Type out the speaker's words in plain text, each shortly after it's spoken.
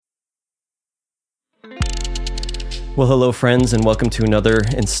Well, hello, friends, and welcome to another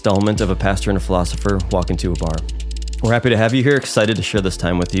installment of A Pastor and a Philosopher Walk Into a Bar. We're happy to have you here, excited to share this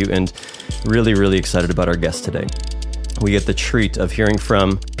time with you, and really excited about our guest today. We get the treat of hearing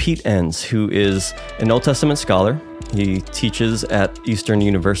from Pete Enns, who is an Old Testament scholar. He teaches at Eastern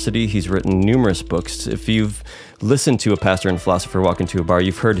University. He's written numerous books. If you've listened to A Pastor and a Philosopher Walk Into a Bar,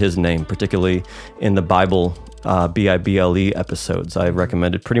 you've heard his name, particularly in the Bible Bible episodes. I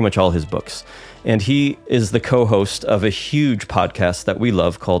recommended pretty much all his books. And he is the co-host of a huge podcast that we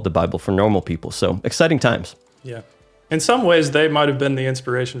love called The Bible for Normal People. So exciting times. Yeah. In some ways, they might have been the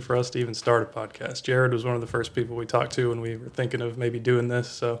inspiration for us to even start a podcast. Jared was one of the first people we talked to when we were thinking of maybe doing this.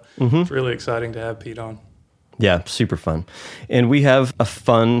 So It's really exciting to have Pete on. Yeah, super fun. And we have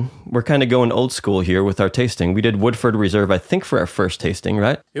we're kind of going old school here with our tasting. We did Woodford Reserve, I think, for our first tasting,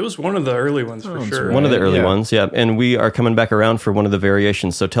 right? It was one of the early ones for sure. Right? One of the early ones, yeah. And we are coming back around for one of the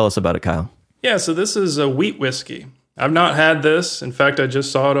variations. So tell us about it, Kyle. Yeah, so this is a wheat whiskey. I've not had this. In fact, I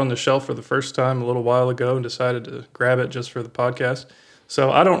just saw it on the shelf for the first time a little while ago and decided to grab it just for the podcast.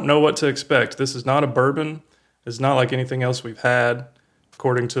 So I don't know what to expect. This is not a bourbon. It's not like anything else we've had.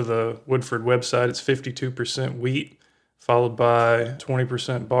 According to the Woodford website, it's 52% wheat, followed by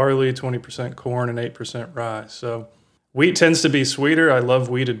 20% barley, 20% corn, and 8% rye. So wheat tends to be sweeter. I love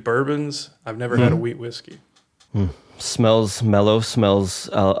wheated bourbons. I've never had a wheat whiskey. Smells mellow, smells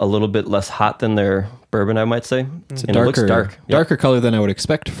a little bit less hot than their bourbon, I might say. It's and it looks dark. Darker color than I would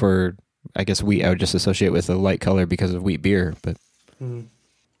expect for, I guess, wheat. I would just associate with a light color because of wheat beer. But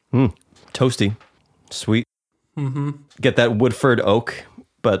Toasty, sweet. Get that Woodford oak,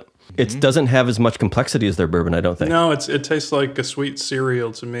 but it doesn't have as much complexity as their bourbon, I don't think. No, it tastes like a sweet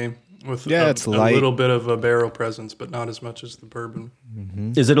cereal to me with it's a light. little bit of a barrel presence, but not as much as the bourbon.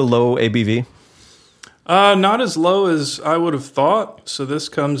 Is it a low ABV? Not as low as I would have thought. So this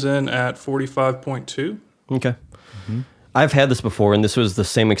comes in at 45.2. Okay. I've had this before, and this was the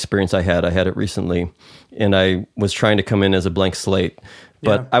same experience I had. I had it recently, and I was trying to come in as a blank slate.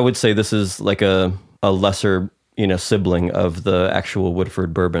 But I would say this is like a lesser, sibling of the actual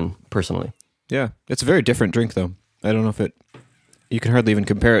Woodford bourbon, personally. yeah, it's a very different drink, though. I don't know if you can hardly even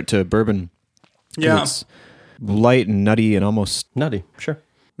compare it to bourbon. Yeah. It's light and nutty and almost... Nutty, sure.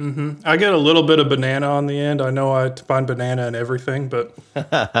 I get a little bit of banana on the end. I know I find banana in everything, but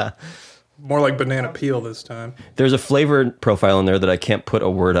more like banana peel this time. There's a flavor profile in there that I can't put a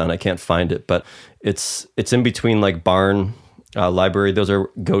word on. I can't find it, but it's in between like Barn, Library. Those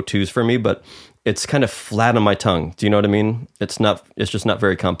are go-tos for me, but it's kind of flat on my tongue. Do you know what I mean? It's just not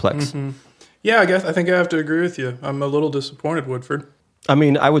very complex. Yeah, I think I have to agree with you. I'm a little disappointed, Woodford. I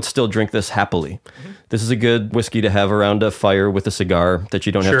mean, I would still drink this happily. This is a good whiskey to have around a fire with a cigar that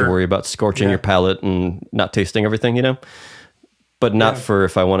you don't have to worry about scorching your palate and not tasting everything, But not for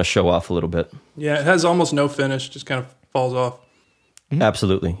if I want to show off a little bit. Yeah, it has almost no finish, just kind of falls off.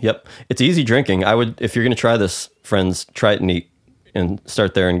 Absolutely. Yep. It's easy drinking. If you're going to try this, friends, try it neat and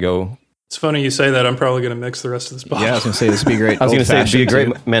start there and go. It's funny you say that. I'm probably going to mix the rest of this bottle. Yeah, I was going to say this would be great. I was going to say it'd be a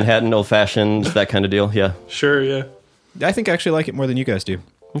great Manhattan old-fashioned, that kind of deal. Yeah. Sure, yeah. I think I actually like it more than you guys do.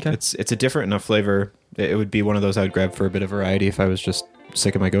 Okay. It's a different enough flavor. It would be one of those I would grab for a bit of variety if I was just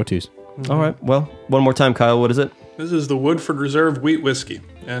sick of my go-tos. All right. Well, one more time, Kyle. What is it? This is the Woodford Reserve Wheat Whiskey.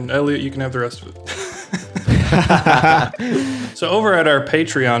 And Elliot, you can have the rest of it. So over at our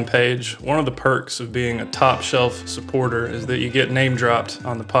Patreon page, one of the perks of being a top shelf supporter is that you get name dropped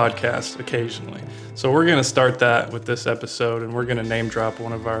on the podcast occasionally. So we're going to start that with this episode, and we're going to name drop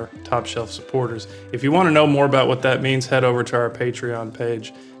one of our top shelf supporters. If you want to know more about what that means, head over to our Patreon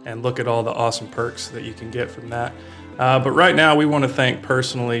page and look at all the awesome perks that you can get from that. But right now, we want to thank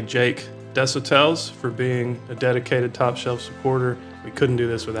personally Jake Desotels for being a dedicated top shelf supporter. We couldn't do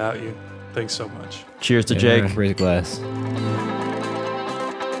this without you. Thanks so much. Cheers to Jake. Raise a glass.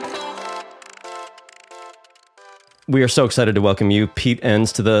 We are so excited to welcome you, Pete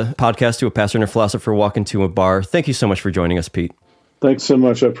Enns, to the podcast, To a Pastor and a Philosopher Walk Into a Bar. Thank you so much for joining us, Pete. Thanks so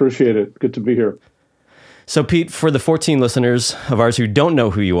much. I appreciate it. Good to be here. So, Pete, for the 14 listeners of ours who don't know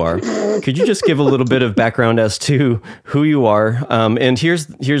who you are, could you just give a little bit of background as to who you are? And here's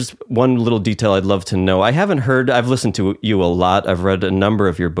one little detail I'd love to know. I've listened to you a lot. I've read a number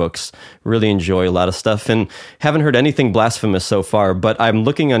of your books, really enjoy a lot of stuff, and haven't heard anything blasphemous so far, but I'm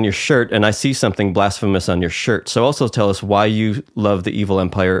looking on your shirt and I see something blasphemous on your shirt. So also tell us why you love the evil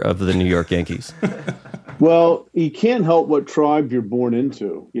empire of the New York Yankees. Well, you can't help what tribe you're born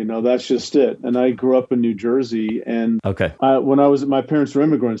into. That's just it. And I grew up in New Jersey. And my parents were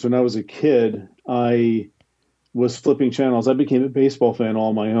immigrants. When I was a kid, I was flipping channels. I became a baseball fan all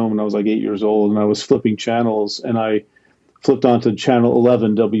on my own when I was like 8 years old. And I was flipping channels. And I flipped onto channel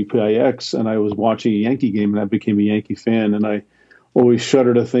 11 WPIX, and I was watching a Yankee game, and I became a Yankee fan. And I always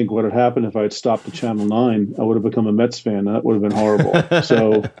shudder to think what had happened if I had stopped at channel 9. I would have become a Mets fan, and that would have been horrible.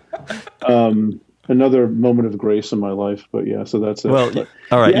 So another moment of grace in my life. But yeah, so that's it. Well, but,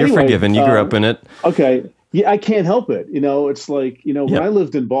 all right, yeah, you're forgiven. You grew up in it. Okay. Yeah, I can't help it. It's like, when I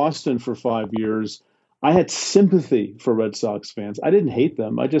lived in Boston for 5 years, I had sympathy for Red Sox fans. I didn't hate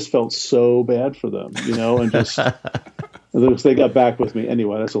them. I just felt so bad for them, and just they got back with me.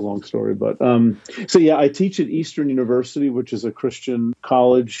 Anyway, that's a long story. But so, yeah, I teach at Eastern University, which is a Christian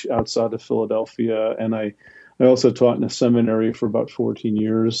college outside of Philadelphia. And I also taught in a seminary for about 14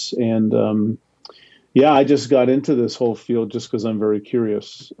 years. And yeah, I just got into this whole field just because I'm very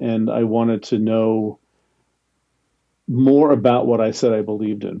curious. And I wanted to know more about what I said I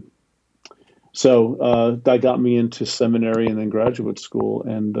believed in. So that got me into seminary and then graduate school.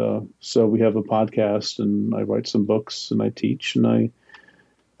 And so we have a podcast, and I write some books, and I teach, and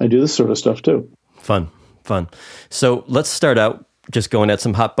I do this sort of stuff too. Fun. So let's start out just going at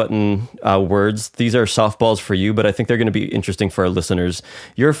some hot button words. These are softballs for you, but I think they're going to be interesting for our listeners.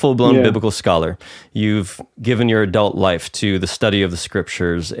 You're a full-blown biblical scholar. You've given your adult life to the study of the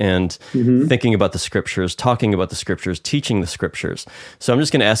scriptures and thinking about the scriptures, talking about the scriptures, teaching the scriptures. So I'm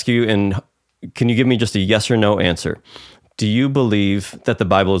just going to ask you, can you give me just a yes or no answer? Do you believe that the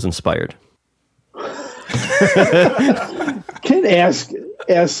Bible is inspired? Can ask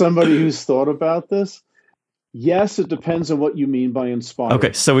somebody who's thought about this. Yes, it depends on what you mean by inspired.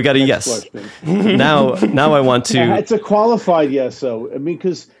 Okay, so we got a yes. Now I want to. Yeah, it's a qualified yes, though. I mean,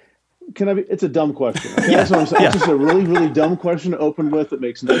 because it's a dumb question. Okay? That's what I'm saying. It's just a really, really dumb question to open with. It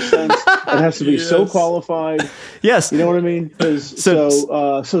makes no sense. It has to be so qualified. Yes. You know what I mean?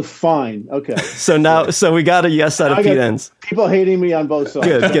 So fine. Okay. So we got a yes out of Pete Enns. People hating me on both sides.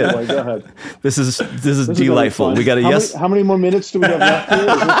 Good. Anyway, go ahead. This is delightful. We got a yes. How many more minutes do we have left here?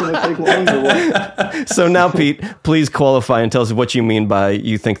 Is this going to take long or what? So now, Pete, please qualify and tell us what you mean by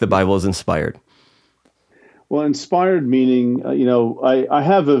you think the Bible is inspired. Well, inspired meaning, I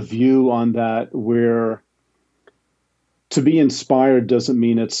have a view on that where to be inspired doesn't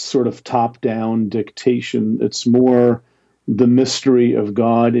mean it's sort of top-down dictation. It's more the mystery of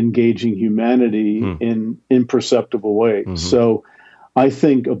God engaging humanity in imperceptible ways. Mm-hmm. So I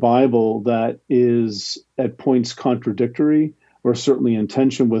think a Bible that is at points contradictory or certainly in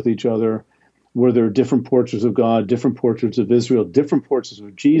tension with each other, where there are different portraits of God, different portraits of Israel, different portraits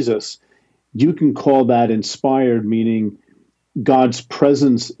of Jesus, you can call that inspired, meaning God's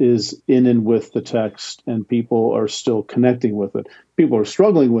presence is in and with the text, and people are still connecting with it. People are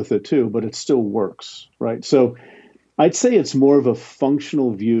struggling with it too, but it still works, right? So I'd say it's more of a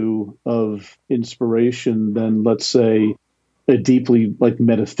functional view of inspiration than, let's say, a deeply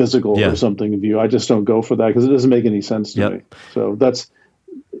metaphysical or something view. I just don't go for that because it doesn't make any sense to me. So that's,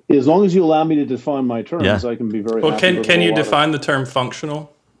 as long as you allow me to define my terms, I can be very happy. Well, can you define the term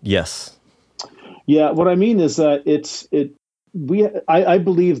functional? Yes. Yeah, what I mean is that I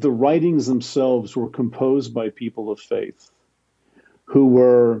believe the writings themselves were composed by people of faith who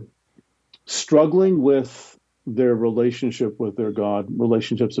were struggling with their relationship with their God.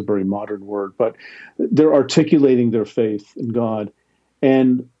 Relationship's a very modern word, but they're articulating their faith in God.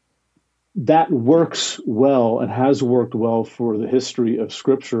 And that works well and has worked well for the history of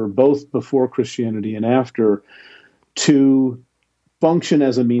Scripture, both before Christianity and after, to function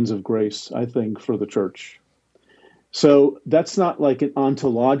as a means of grace, I think, for the church. So that's not like an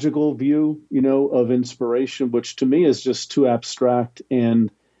ontological view, of inspiration, which to me is just too abstract. And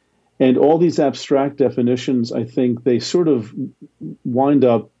all these abstract definitions, I think they sort of wind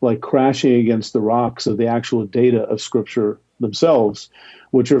up like crashing against the rocks of the actual data of Scripture themselves,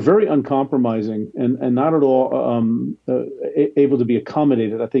 which are very uncompromising and not at all able to be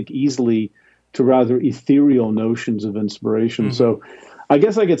accommodated, I think, easily to rather ethereal notions of inspiration. Mm-hmm. So I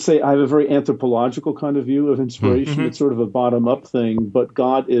guess I could say I have a very anthropological kind of view of inspiration. Mm-hmm. It's sort of a bottom-up thing, but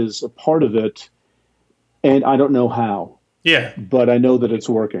God is a part of it, and I don't know how. Yeah. But I know that it's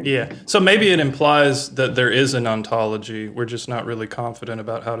working. Yeah. So maybe it implies that there is an ontology. We're just not really confident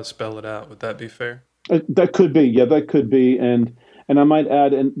about how to spell it out. Would that be fair? That could be. Yeah, that could be. And I might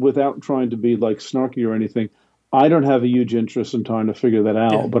add, and without trying to be like snarky or anything, I don't have a huge interest in trying to figure that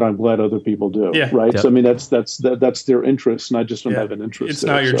out, but I'm glad other people do. Yeah. Right. Yep. So I mean, that's their interest, and I just don't have an interest. It's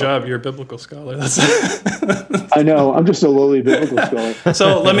not your job. You're a biblical scholar. I know. I'm just a lowly biblical scholar.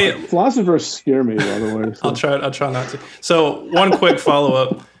 So let me. Philosophers scare me, by the way. So. I'll try not to. So one quick follow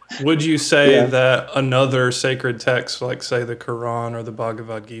up. Would you say that another sacred text, like say the Quran or the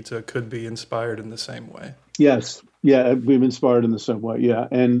Bhagavad Gita, could be inspired in the same way? Yes. Yeah, we've inspired in the same way. Yeah,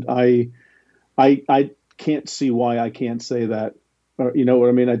 and I can't see why I can't say that. Or, you know what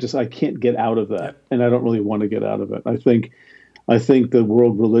I mean? I can't get out of that, and I don't really want to get out of it. I think the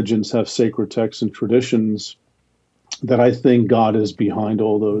world religions have sacred texts and traditions that I think God is behind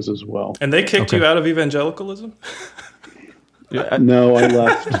all those as well. And they kicked you out of evangelicalism? No, I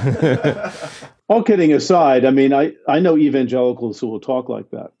left. All kidding aside, I mean, I know evangelicals who will talk like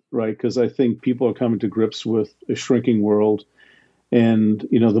that, right? Because I think people are coming to grips with a shrinking world. And,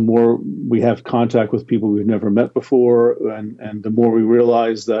 you know, the more we have contact with people we've never met before, and the more we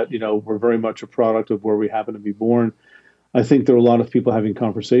realize that, you know, we're very much a product of where we happen to be born, I think there are a lot of people having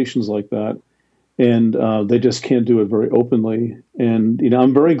conversations like that. And they just can't do it very openly. And, you know,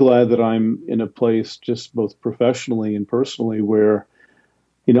 I'm very glad that I'm in a place just both professionally and personally where,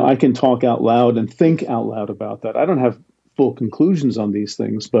 you know, I can talk out loud and think out loud about that. I don't have full conclusions on these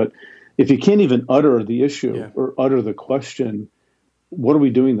things, but if you can't even utter the issue or utter the question, what are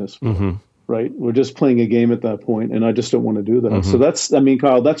we doing this for? Mm-hmm. Right? We're just playing a game at that point, and I just don't want to do that. Mm-hmm. So that's, I mean,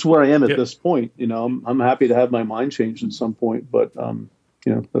 Kyle, that's where I am at this point. You know, I'm happy to have my mind changed at some point, but,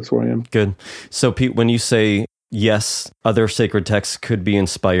 you know, that's where I am. Good. So, Pete, when you say, yes, other sacred texts could be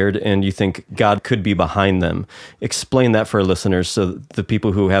inspired and you think God could be behind them, explain that for our listeners so the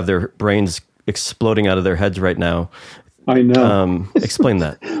people who have their brains exploding out of their heads right now. I know. Explain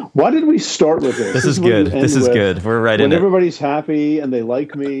that. Why did we start with this? This is good. This is good. We're right in it. Everybody's happy and they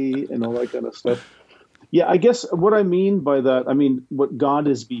like me and all that kind of stuff. Yeah, I guess what I mean by that, I mean, what God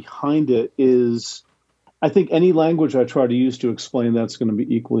is behind it is, I think any language I try to use to explain that's going to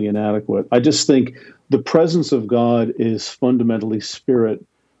be equally inadequate. I just think the presence of God is fundamentally spirit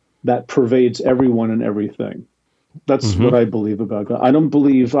that pervades everyone and everything. That's what I believe about God. I don't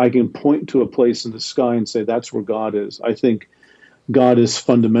believe I can point to a place in the sky and say that's where God is. I think God is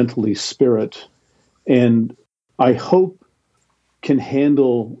fundamentally spirit, and I hope can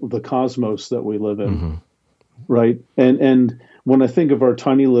handle the cosmos that we live in, right? And when I think of our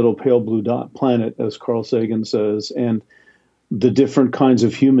tiny little pale blue dot planet, as Carl Sagan says, and the different kinds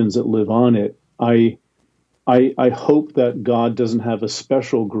of humans that live on it, I hope that God doesn't have a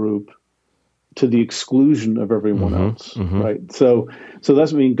special group to the exclusion of everyone else, right? So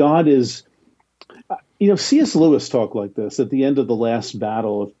that's, I mean, God is, you know, C.S. Lewis talked like this at the end of The Last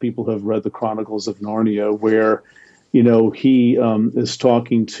Battle, if people have read the Chronicles of Narnia, where, you know, he is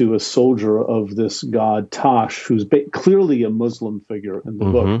talking to a soldier of this god Tash, who's clearly a Muslim figure in the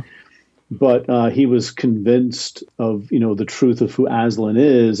book. But he was convinced of, you know, the truth of who Aslan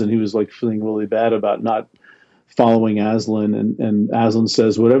is, and he was like feeling really bad about not following Aslan. And Aslan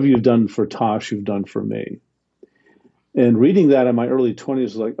says, whatever you've done for Tash, you've done for me. And reading that in my early 20s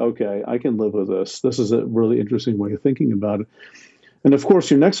was like, okay, I can live with this. This is a really interesting way of thinking about it. And of course,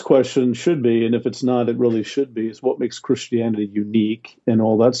 your next question should be, and if it's not, it really should be, is what makes Christianity unique and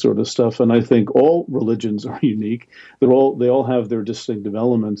all that sort of stuff. And I think all religions are unique. They all have their distinctive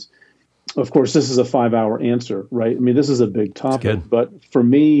elements. Of course, this is a 5-hour answer, right? I mean, this is a big topic, but for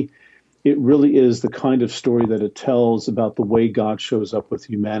me, it really is the kind of story that it tells about the way God shows up with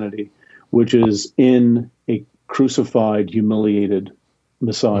humanity, which is in a crucified, humiliated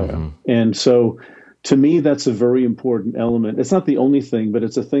Messiah. And so to me, that's a very important element. It's not the only thing, but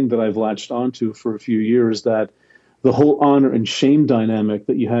it's a thing that I've latched onto for a few years, that the whole honor and shame dynamic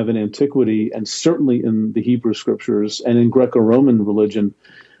that you have in antiquity, and certainly in the Hebrew scriptures and in Greco-Roman religion,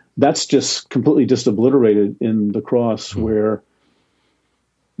 that's just completely just obliterated in the cross, where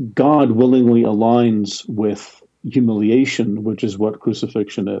God willingly aligns with humiliation, which is what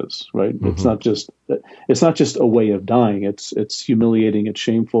crucifixion is, right? It's not just a way of dying. It's humiliating. It's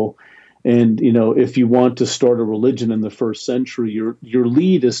shameful. And, you know, if you want to start a religion in the first century, your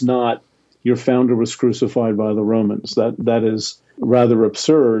lead is not your founder was crucified by the Romans. That is rather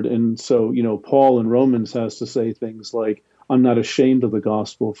absurd. And so, you know, Paul in Romans has to say things like, I'm not ashamed of the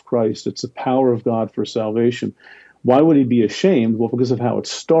gospel of Christ. It's the power of God for salvation. Why would he be ashamed? Well, because of how it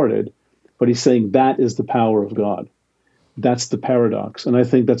started. But he's saying that is the power of God. That's the paradox. And I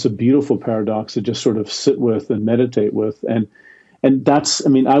think that's a beautiful paradox to just sort of sit with and meditate with. And that's, I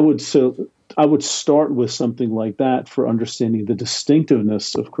mean, I would start with something like that for understanding the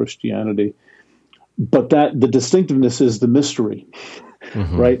distinctiveness of Christianity. But that the distinctiveness is the mystery,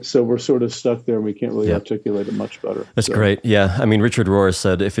 right? So we're sort of stuck there and we can't really articulate it much better. That's great. Yeah. I mean, Richard Rohr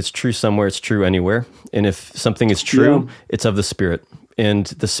said, if it's true somewhere, it's true anywhere. And if something is true, it's of the Spirit. And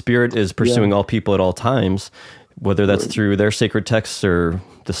the Spirit is pursuing all people at all times, whether that's through their sacred texts or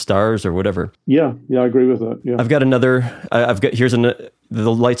the stars or whatever. Yeah, I agree with that. Yeah. I've got another, here's the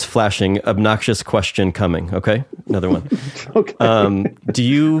light's flashing, obnoxious question coming, okay? Another one. Okay. Would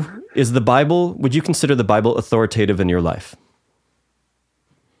you consider the Bible authoritative in your life?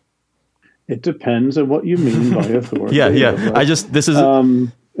 It depends on what you mean by authority. Yeah. Right? I just, this is, I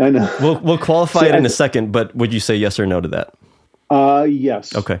know. We'll qualify it in a second, but would you say yes or no to that?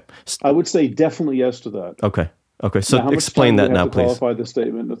 Yes. Okay. I would say definitely yes to that. Okay. So explain that now, please. Qualify the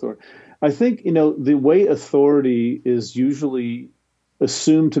statement authority. I think, the way authority is usually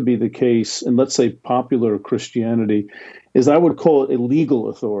assumed to be the case in, let's say, popular Christianity, is I would call it a legal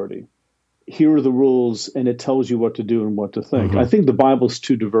authority. Here are the rules, and it tells you what to do and what to think. I think the Bible's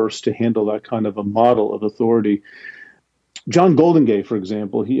too diverse to handle that kind of a model of authority. John Goldingay, for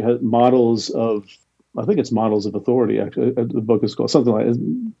example, he has models of authority. Actually, the book is called something like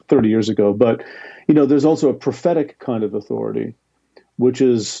 30 years ago. But, there's also a prophetic kind of authority, which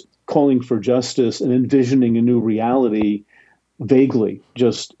is calling for justice and envisioning a new reality vaguely,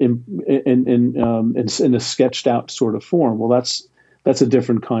 just in a sketched out sort of form. Well, that's a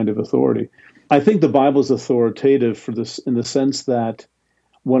different kind of authority. I think the Bible's authoritative for this in the sense that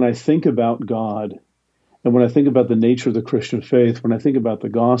when I think about God and when I think about the nature of the Christian faith, when I think about the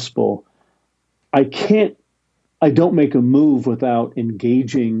gospel, I don't make a move without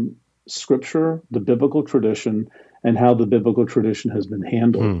engaging Scripture, the biblical tradition, and how the biblical tradition has been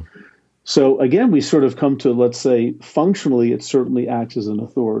handled. So again, we sort of come to, let's say, functionally, it certainly acts as an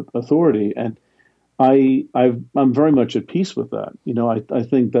authority, and I'm very much at peace with that. I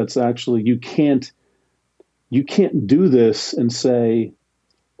think that's actually you can't do this and say,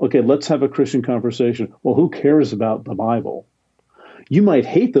 okay, let's have a Christian conversation. Well, who cares about the Bible? You might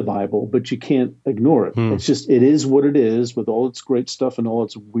hate the Bible, but you can't ignore it. It's just, it is what it is with all its great stuff and all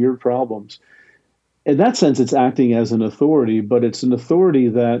its weird problems. In that sense, it's acting as an authority, but it's an authority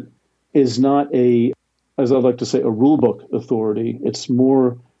that is not as I'd like to say, a rule book authority. It's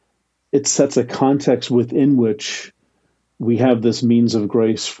more, it sets a context within which we have this means of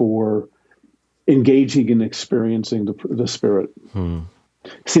grace for engaging and experiencing the Spirit.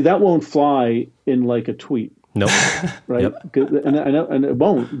 See, that won't fly in like a tweet. Nope. Right? Yep. And it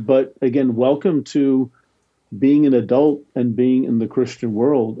won't. But again, welcome to being an adult and being in the Christian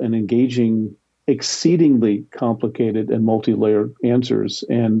world and engaging exceedingly complicated and multi-layered answers,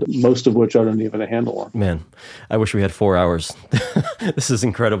 and most of which I don't even have a handle on. Man, I wish we had 4 hours. This is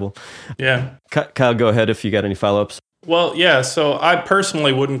incredible. Yeah. Kyle, go ahead if you got any follow-ups. Well, yeah, so I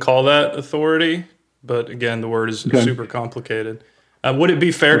personally wouldn't call that authority, but again, the word is super complicated. Would it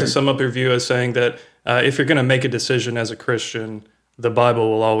be fair to sum up your view as saying that if you're going to make a decision as a Christian, the Bible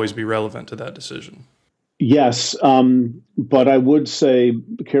will always be relevant to that decision? Yes, but I would say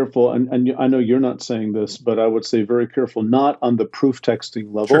be careful, and I know you're not saying this, but I would say very careful, not on the proof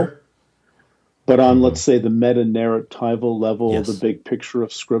texting level, but on, let's say, the meta-narratival level, the big picture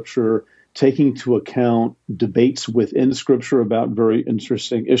of Scripture, taking into account debates within Scripture about very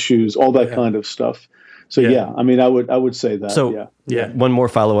interesting issues, all that kind of stuff. So I mean, I would say that. So one more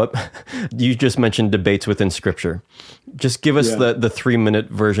follow-up. You just mentioned debates within Scripture. Just give us the 3-minute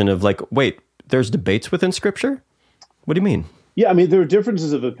version of like, wait, there's debates within Scripture? What do you mean? Yeah, I mean, there are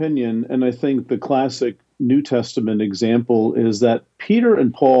differences of opinion, and I think the classic New Testament example is that Peter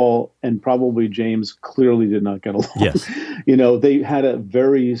and Paul and probably James clearly did not get along. Yes. They had a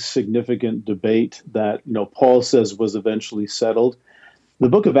very significant debate that, Paul says was eventually settled. The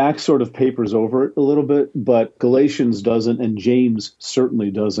book of Acts sort of papers over it a little bit, but Galatians doesn't, and James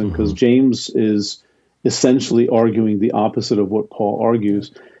certainly doesn't, because James is essentially arguing the opposite of what Paul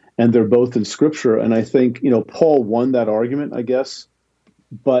argues. And they're both in Scripture. And I think, Paul won that argument, I guess,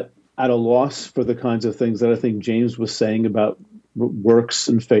 but at a loss for the kinds of things that I think James was saying about works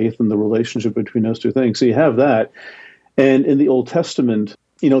and faith and the relationship between those two things. So you have that. And in the Old Testament,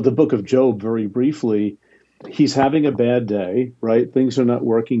 the book of Job, very briefly, he's having a bad day, right? Things are not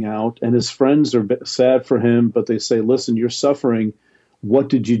working out. And his friends are sad for him, but they say, listen, you're suffering. What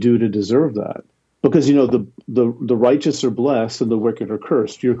did you do to deserve that? Because, the righteous are blessed and the wicked are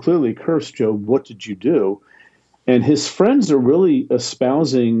cursed. You're clearly cursed, Job. What did you do? And his friends are really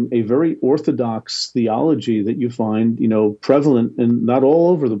espousing a very orthodox theology that you find, prevalent and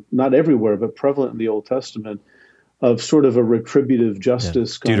not everywhere, but prevalent in the Old Testament, of sort of a retributive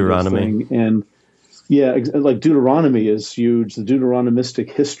justice kind Deuteronomy. of thing. And like Deuteronomy is huge. The Deuteronomistic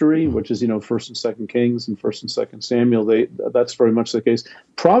history, which is, 1st and 2nd Kings and 1st and 2nd Samuel, that's very much the case.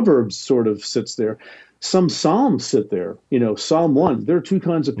 Proverbs sort of sits there. Some Psalms sit there. Psalm 1, there are two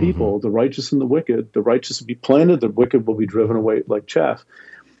kinds of people, the righteous and the wicked. The righteous will be planted, the wicked will be driven away like chaff.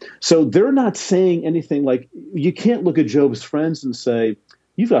 So they're not saying anything like, you can't look at Job's friends and say,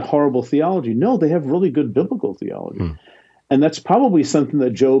 you've got horrible theology. No, they have really good biblical theology. And that's probably something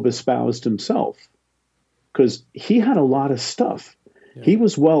that Job espoused himself, because he had a lot of stuff. Yeah. He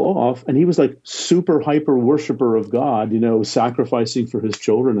was well off, and he was like super hyper worshiper of God, sacrificing for his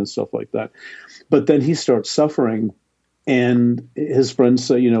children and stuff like that. But then he starts suffering, and his friends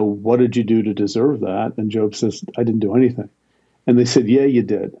say, what did you do to deserve that? And Job says, I didn't do anything. And they said, yeah, you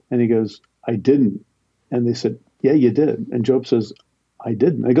did. And he goes, I didn't. And they said, yeah, you did. And Job says, I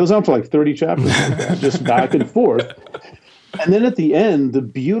didn't. It goes on for like 30 chapters, like that, just back and forth. And then at the end, the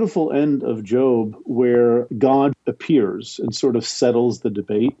beautiful end of Job, where God appears and sort of settles the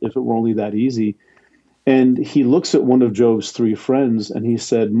debate, if it were only that easy. And he looks at one of Job's three friends and he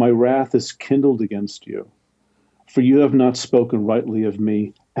said, my wrath is kindled against you, for you have not spoken rightly of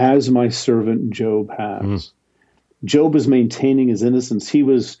me, as my servant Job has. Mm. Job is maintaining his innocence. He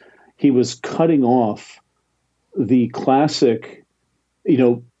was cutting off the classic,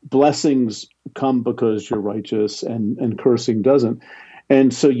 blessings come because you're righteous and cursing doesn't.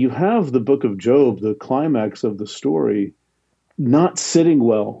 And so you have the book of Job, the climax of the story, not sitting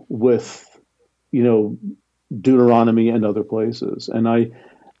well with, Deuteronomy and other places. And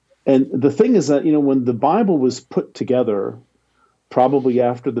the thing is that, when the Bible was put together, probably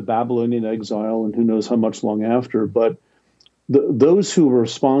after the Babylonian exile and who knows how much long after, but those who were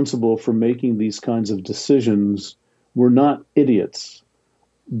responsible for making these kinds of decisions were not idiots.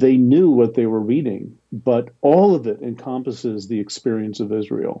 They knew what they were reading, but all of it encompasses the experience of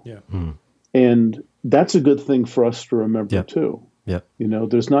Israel. Yeah. And that's a good thing for us to remember too. Yeah.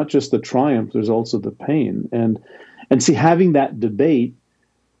 There's not just the triumph, there's also the pain. And see, having that debate,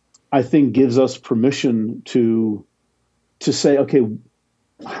 I think, gives us permission to say, okay,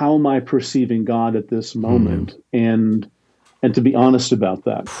 how am I perceiving God at this moment? And to be honest about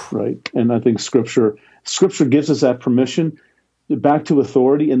that, right? And I think Scripture gives us that permission. Back to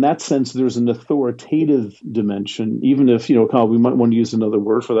authority, in that sense, there's an authoritative dimension, even if, Kyle, we might want to use another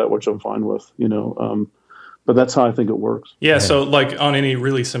word for that, which I'm fine with, but that's how I think it works. Yeah, so like on any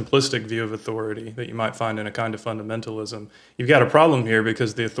really simplistic view of authority that you might find in a kind of fundamentalism, you've got a problem here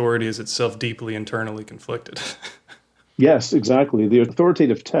because the authority is itself deeply internally conflicted. Yes, exactly. The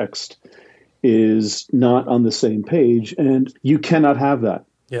authoritative text is not on the same page, and you cannot have that.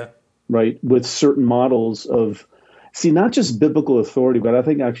 Yeah. Right? With certain models of, not just biblical authority, but I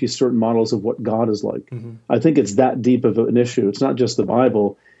think actually certain models of what God is like. Mm-hmm. I think it's that deep of an issue. It's not just the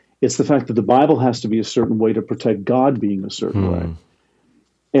Bible. It's the fact that the Bible has to be a certain way to protect God being a certain way.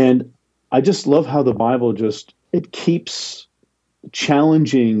 And I just love how the Bible it keeps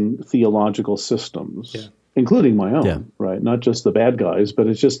challenging theological systems, including my own, right? Not just the bad guys, but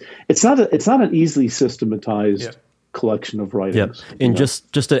it's not an easily systematized collection of writings. Yep. And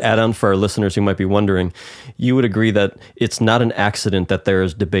just to add on for our listeners who might be wondering, you would agree that it's not an accident that there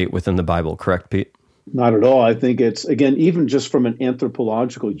is debate within the Bible, correct, Pete? Not at all. I think it's, again, even just from an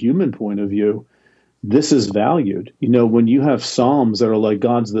anthropological human point of view, this is valued. When you have Psalms that are like,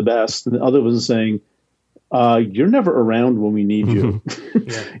 God's the best, and the other ones saying, you're never around when we need you.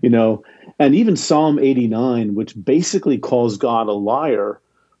 And even Psalm 89, which basically calls God a liar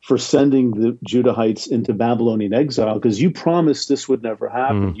for sending the Judahites into Babylonian exile, because you promised this would never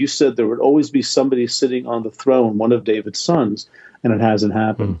happen. You said there would always be somebody sitting on the throne, one of David's sons, and it hasn't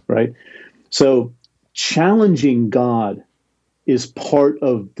happened, right? So challenging God is part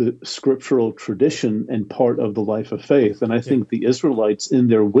of the scriptural tradition and part of the life of faith. And I think the Israelites, in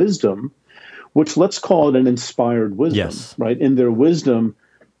their wisdom, which let's call it an inspired wisdom, right? In their wisdom,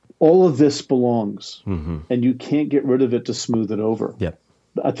 all of this belongs, and you can't get rid of it to smooth it over. Yep.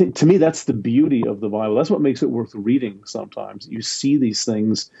 I think, to me, that's the beauty of the Bible. That's what makes it worth reading sometimes. You see these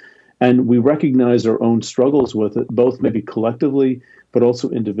things, and we recognize our own struggles with it, both maybe collectively, but also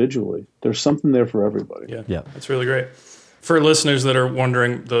individually. There's something there for everybody. Yeah. That's really great. For listeners that are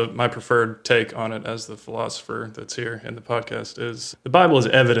wondering, my preferred take on it as the philosopher that's here in the podcast is the Bible is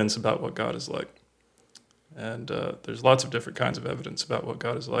evidence about what God is like. And there's lots of different kinds of evidence about what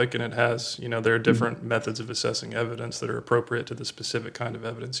God is like, and it has, there are different methods of assessing evidence that are appropriate to the specific kind of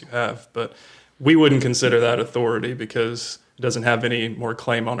evidence you have. But we wouldn't consider that authority because it doesn't have any more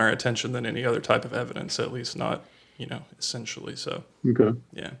claim on our attention than any other type of evidence, at least not, essentially. So, okay.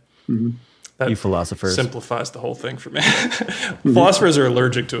 Yeah. Mm-hmm. That you philosophers simplifies the whole thing for me. Philosophers are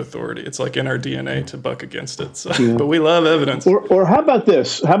allergic to authority. It's like in our DNA to buck against it. So, but we love evidence. Or how about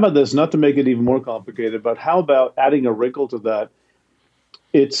this? How about this? Not to make it even more complicated, but how about adding a wrinkle to that?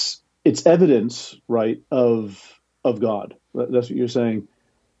 It's evidence, right, of God. That's what you're saying.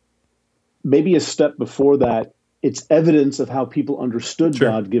 Maybe a step before that, it's evidence of how people understood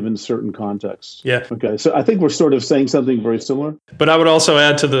God given certain contexts. Yeah. Okay. So I think we're sort of saying something very similar. But I would also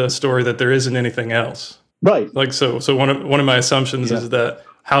add to the story that there isn't anything else. Right. Like so one of my assumptions is that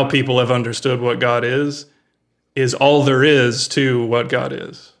how people have understood what God is is all there is to what God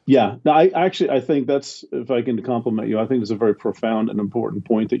is. Yeah, no, I think that's, if I can compliment you, I think it's a very profound and important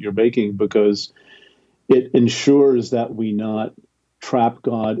point that you're making, because it ensures that we not trap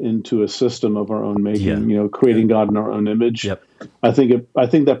God into a system of our own making, creating God in our own image. Yep. I think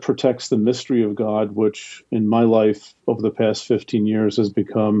that protects the mystery of God, which in my life over the past 15 years has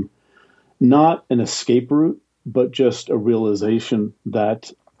become not an escape route, but just a realization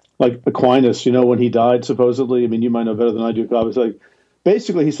that, like Aquinas, when he died, supposedly, I mean, you might know better than I do, Bob, it's like,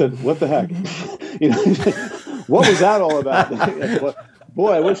 basically he said, what the heck? What was that all about?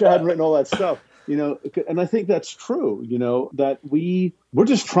 Boy, I wish I hadn't written all that stuff. And I think that's true, that we're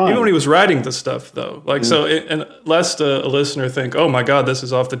just trying. Even when he was writing the stuff, though, and lest a listener think, oh my God, this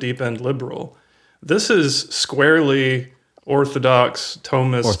is off the deep end liberal. This is squarely Orthodox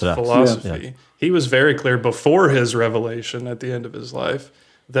Thomist philosophy. Yeah. He was very clear before his revelation at the end of his life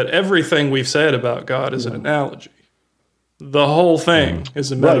that everything we've said about God is an analogy. The whole thing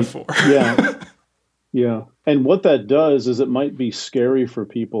is a metaphor. Yeah. Yeah. And what that does is it might be scary for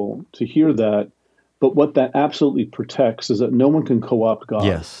people to hear that, but what that absolutely protects is that no one can co-opt God.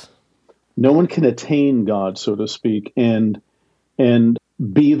 Yes. No one can attain God, so to speak, and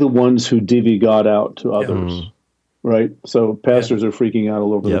be the ones who divvy God out to others. Yeah. Right? So pastors are freaking out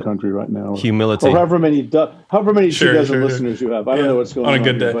all over the country right now. Humility. Or however many listeners you have. I don't know what's going on. On a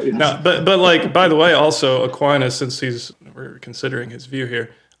good day. But by the way, also Aquinas, since we're considering his view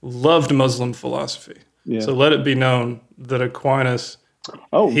here, loved Muslim philosophy. Yeah. So let it be known that Aquinas...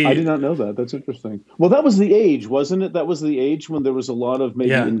 I did not know that. That's interesting. Well, that was the age, wasn't it? That was the age when there was a lot of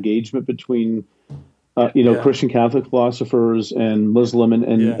engagement between Christian Catholic philosophers and Muslim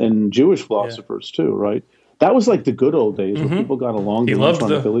and Jewish philosophers too, right? That was like the good old days when people got along. He loved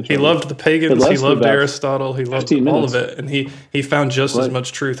the pagans. He loved Aristotle. He loved all of it, and he found just as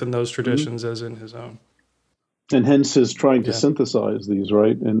much truth in those traditions as in his own. And hence his trying to synthesize these,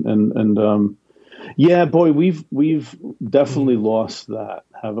 right? And boy, we've definitely lost that,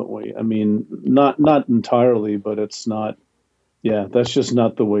 haven't we? I mean, not entirely, but it's not. Yeah, that's just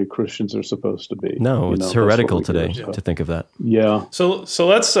not the way Christians are supposed to be. No, it's heretical today to think of that. Yeah. So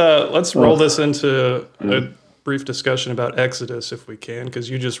let's roll this into a brief discussion about Exodus, if we can, because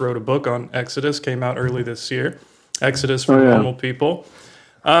you just wrote a book on Exodus, came out early this year, Exodus for Normal People.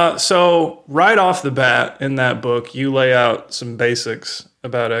 So right off the bat in that book, you lay out some basics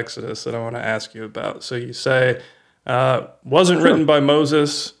about Exodus that I want to ask you about. So you say, wasn't written by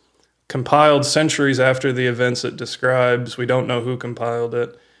Moses, compiled centuries after the events it describes. We don't know who compiled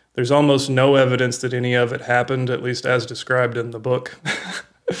it. There's almost no evidence that any of it happened, at least as described in the book.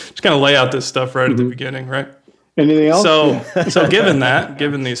 Just kind of lay out this stuff right at the beginning, right? Anything else? So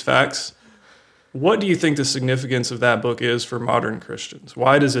given these facts, what do you think the significance of that book is for modern Christians?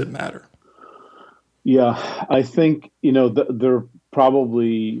 Why does it matter? Yeah, I think, there are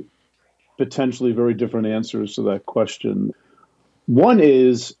probably potentially very different answers to that question. One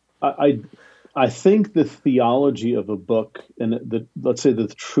is, I think the theology of a book and let's say the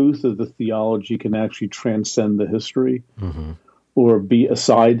truth of the theology can actually transcend the history or be a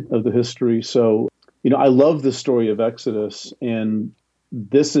side of the history. So, I love the story of Exodus, and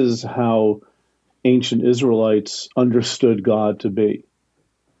this is how ancient Israelites understood God to be.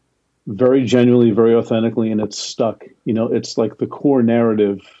 Very genuinely, very authentically, and it's stuck. It's like the core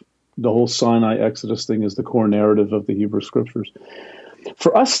narrative. The whole Sinai Exodus thing is the core narrative of the Hebrew Scriptures.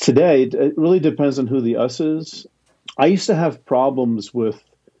 For us today, it really depends on who the us is. I used to have problems with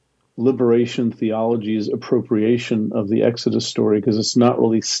liberation theology's appropriation of the Exodus story because it's not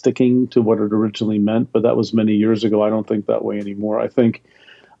really sticking to what it originally meant, but that was many years ago. I don't think that way anymore. I think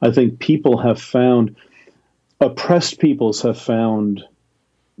people have found, oppressed peoples have found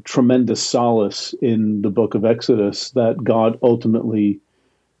tremendous solace in the book of Exodus that God ultimately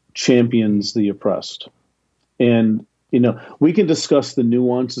champions the oppressed. And we can discuss the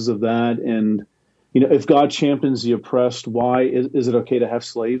nuances of that. And, if God champions the oppressed, why is it okay to have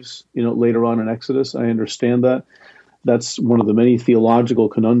slaves, later on in Exodus? I understand that. That's one of the many theological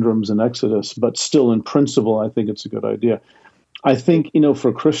conundrums in Exodus. But still, in principle, I think it's a good idea. I think,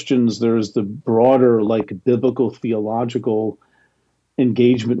 for Christians, there's the broader, biblical theological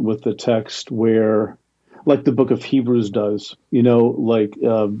engagement with the text where, like the book of Hebrews does,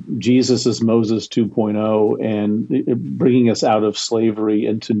 Jesus is Moses 2.0 and bringing us out of slavery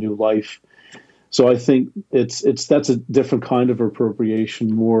into new life. So I think that's a different kind of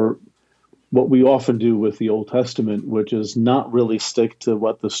appropriation, more what we often do with the Old Testament, which is not really stick to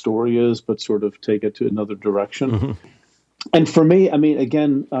what the story is, but sort of take it to another direction. And for me,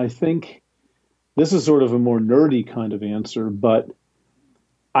 again, I think this is sort of a more nerdy kind of answer, but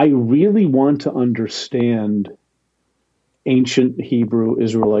I really want to understand ancient Hebrew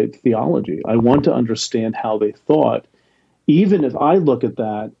Israelite theology. I want to understand how they thought, even if I look at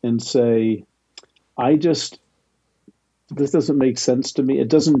that and say, this doesn't make sense to me. It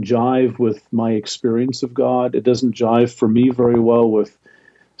doesn't jive with my experience of God. It doesn't jive for me very well with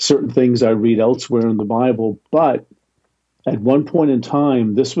certain things I read elsewhere in the Bible. But at one point in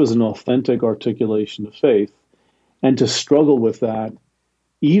time, this was an authentic articulation of faith. And to struggle with that,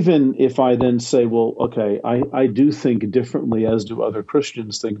 even if I then say, well, okay, I do think differently, as do other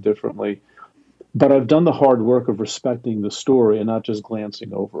Christians think differently, but I've done the hard work of respecting the story and not just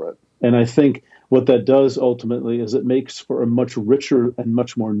glancing over it. And I think what that does ultimately is it makes for a much richer and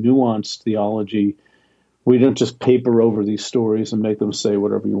much more nuanced theology. We don't just paper over these stories and make them say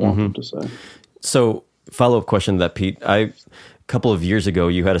whatever you want them to say. So, follow-up question to that, Pete. A couple of years ago,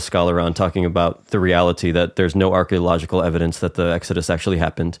 you had a scholar on talking about the reality that there's no archaeological evidence that the Exodus actually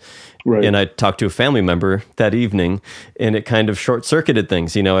happened. Right. And I talked to a family member that evening, and it kind of short-circuited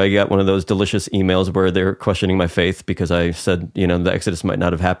things. You know, I got one of those delicious emails where they're questioning my faith because I said, you know, the Exodus might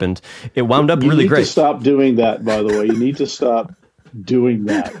not have happened. It wound up really great. You need to stop doing that, by the way. You need to stop doing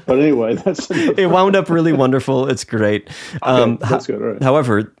that. But anyway, it wound up really wonderful. It's great. Okay, that's good. All right.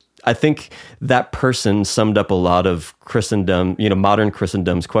 However, I think that person summed up a lot of Christendom, you know, modern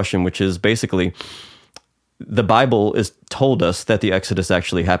Christendom's question, which is basically the Bible is told us that the Exodus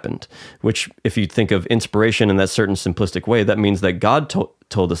actually happened, which if you think of inspiration in that certain simplistic way, that means that God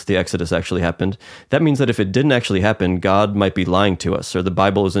told us the Exodus actually happened. That means that if it didn't actually happen, God might be lying to us, or the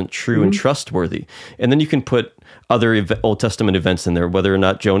Bible isn't true and trustworthy. And then you can put other Old Testament events in there, whether or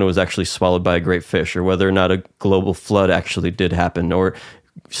not Jonah was actually swallowed by a great fish, or whether or not a global flood actually did happen, or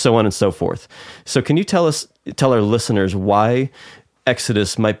so on and so forth. So can you tell our listeners why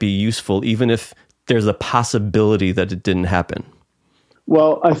Exodus might be useful, even if there's a possibility that it didn't happen?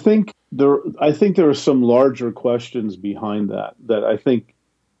 Well, I think there are some larger questions behind that I think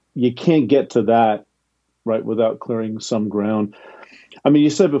you can't get to that right without clearing some ground. I mean, you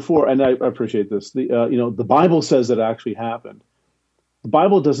said before, and I appreciate this. The Bible says it actually happened. The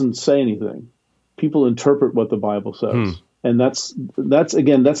Bible doesn't say anything. People interpret what the Bible says. And that's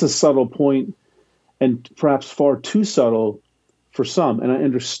a subtle point, and perhaps far too subtle for some. And I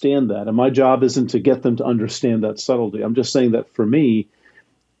understand that. And my job isn't to get them to understand that subtlety. I'm just saying that for me,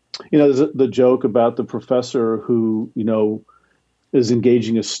 you know, there's the joke about the professor who, you know, is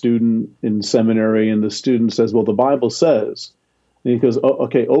engaging a student in seminary, and the student says, well, the Bible says, and he goes, oh,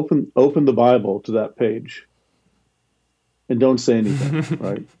 okay, open the Bible to that page and don't say anything,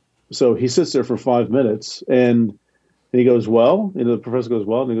 right? So he sits there for 5 minutes, and he goes, well, the professor goes,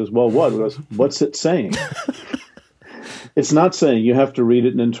 well, and he goes, well, what? He goes, what's it saying? It's not saying. You have to read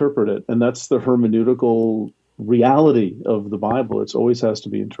it and interpret it. And that's the hermeneutical reality of the Bible. It always has to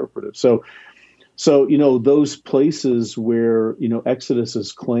be interpreted. So, you know, those places where, you know, Exodus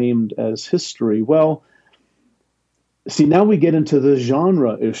is claimed as history, well, see, now we get into the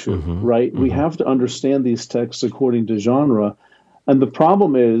genre issue, right? We have to understand these texts according to genre. And the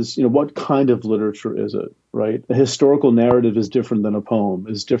problem is, you know, what kind of literature is it, right? A historical narrative is different than a poem,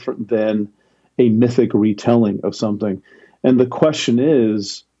 is different than a mythic retelling of something. And the question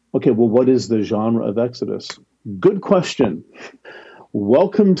is, okay, well, what is the genre of Exodus? Good question.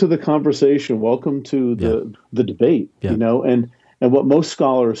 Welcome to the conversation. Welcome to the debate, you know, and what most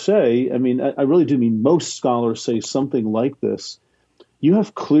scholars say, I mean, I really do mean most scholars say something like this. You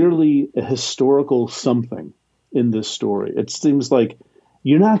have clearly a historical something in this story. It seems like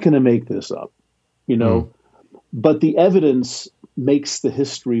you're not going to make this up, you know, but the evidence makes the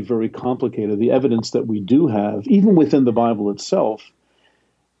history very complicated. The evidence that we do have, even within the Bible itself,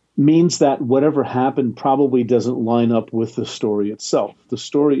 means that whatever happened probably doesn't line up with the story itself. The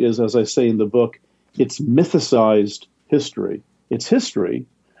story is, as I say in the book, it's mythicized history. It's history,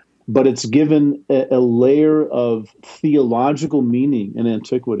 but it's given a layer of theological meaning in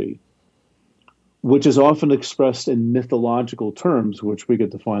antiquity, which is often expressed in mythological terms, which we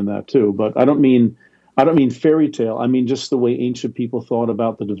get to find that too. But I don't mean fairy tale. I mean just the way ancient people thought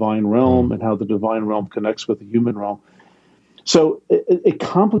about the divine realm and how the divine realm connects with the human realm. So it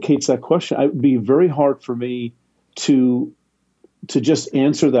complicates that question. It would be very hard for me to just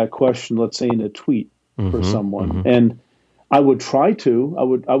answer that question, let's say in a tweet for someone. And I would try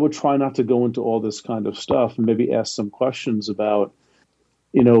to. I would try not to go into all this kind of stuff and maybe ask some questions about,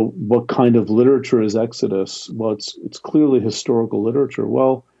 you know, what kind of literature is Exodus? Well, it's clearly historical literature.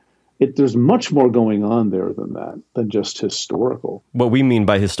 Well, there's much more going on there than just historical. What we mean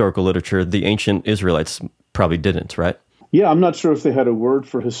by historical literature, the ancient Israelites probably didn't, right? Yeah, I'm not sure if they had a word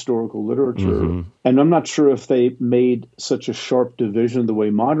for historical literature, and I'm not sure if they made such a sharp division the way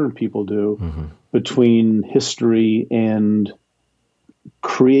modern people do between history and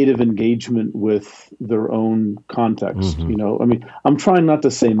creative engagement with their own context. I mean, I'm trying not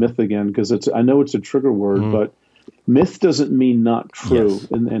to say myth again because I know it's a trigger word, but myth doesn't mean not true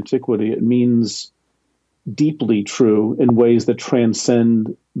in antiquity. It means deeply true in ways that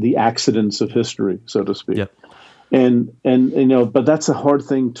transcend the accidents of history, so to speak. Yep. And but that's a hard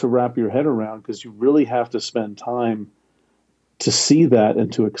thing to wrap your head around because you really have to spend time to see that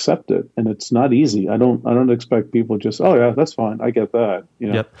and to accept it. And it's not easy. I don't expect people just, oh yeah, that's fine. I get that.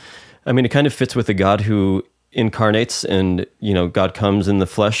 Yep. I mean, it kind of fits with a God who incarnates and, God comes in the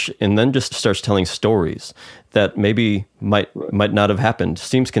flesh and then just starts telling stories that maybe might not have happened.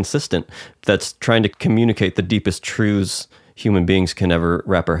 Seems consistent. That's trying to communicate the deepest truths human beings can ever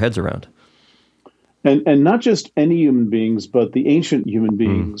wrap our heads around. And not just any human beings, but the ancient human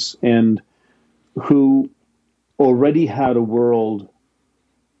beings and who already had a world,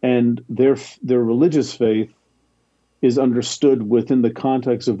 and their religious faith is understood within the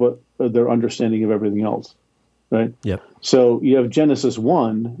context of what their understanding of everything else, right? Yep. So you have Genesis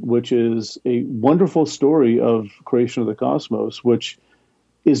 1, which is a wonderful story of creation of the cosmos, which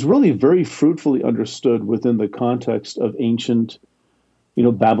is really very fruitfully understood within the context of ancient,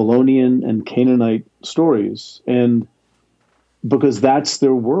 Babylonian and Canaanite stories, and because that's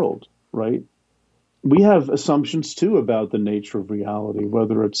their world, right? We have assumptions too about the nature of reality,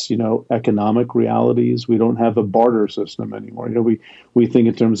 whether it's, economic realities. We don't have a barter system anymore. We think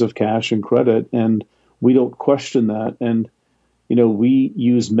in terms of cash and credit, and we don't question that. And, we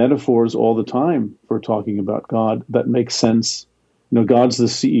use metaphors all the time for talking about God that makes sense. God's the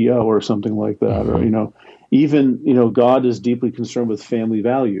CEO or something like that. Or, even, God is deeply concerned with family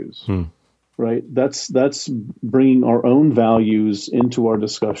values, right? That's bringing our own values into our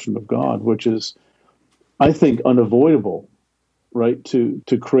discussion of God, which is, I think, unavoidable, right? To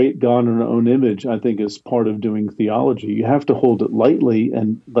create God in our own image, I think, is part of doing theology. You have to hold it lightly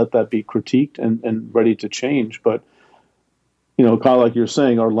and let that be critiqued and ready to change. But, Kyle, like you're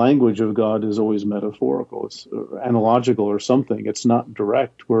saying, our language of God is always metaphorical. It's analogical or something. It's not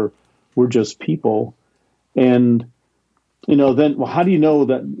direct. We're just people. And, then, well, how do you know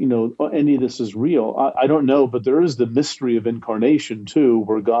that, any of this is real? I don't know, but there is the mystery of incarnation, too,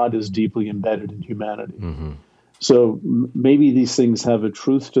 where God is deeply embedded in humanity. So maybe these things have a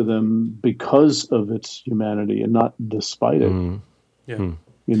truth to them because of its humanity and not despite it. Yeah.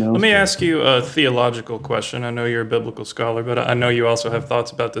 Let me ask you a theological question. I know you're a biblical scholar, but I know you also have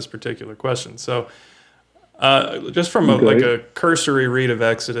thoughts about this particular question. So just from a cursory read of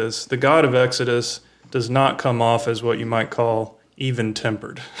Exodus, the God of Exodus does not come off as what you might call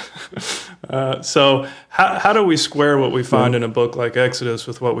even-tempered. So how do we square what we find in a book like Exodus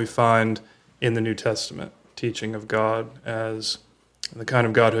with what we find in the New Testament, teaching of God as the kind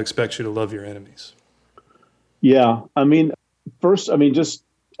of God who expects you to love your enemies? Yeah, first,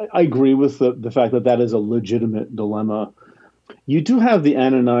 I agree with the fact that is a legitimate dilemma. You do have the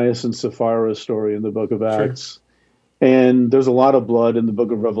Ananias and Sapphira story in the book of Acts. And there's a lot of blood in the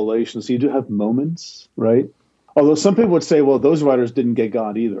book of Revelation. So you do have moments, right? Although some people would say, well, those writers didn't get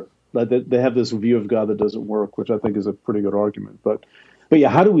God either. They have this view of God that doesn't work, which I think is a pretty good argument. But yeah,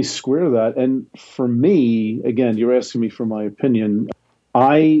 how do we square that? And for me, again, you're asking me for my opinion.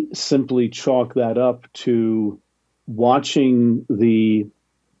 I simply chalk that up to watching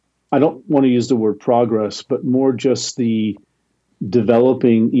I don't want to use the word progress, but more just the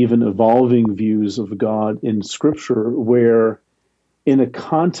developing, even evolving views of God in Scripture, where in a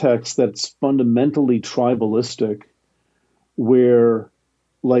context that's fundamentally tribalistic, where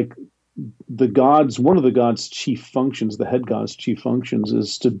like one of the God's chief functions, the head God's chief functions,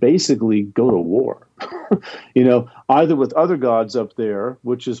 is to basically go to war, either with other gods up there,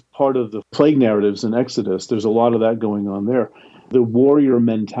 which is part of the plague narratives in Exodus. There's a lot of that going on there. The warrior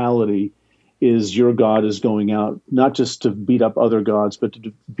mentality is your God is going out, not just to beat up other gods, but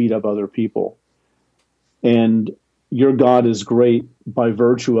to beat up other people. And your God is great by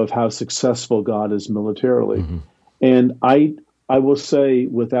virtue of how successful God is militarily. And I will say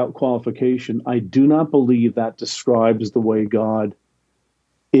without qualification, I do not believe that describes the way God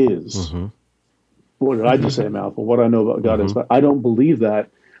is. What did I just say, a mouthful? What I know about God is, but I don't believe that.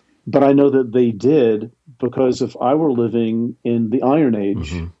 But I know that they did, because if I were living in the Iron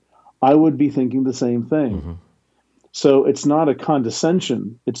Age, I would be thinking the same thing. So it's not a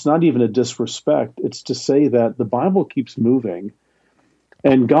condescension. It's not even a disrespect. It's to say that the Bible keeps moving,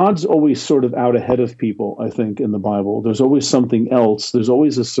 and God's always sort of out ahead of people, I think, in the Bible. There's always something else. There's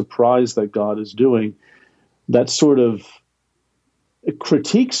always a surprise that God is doing that sort of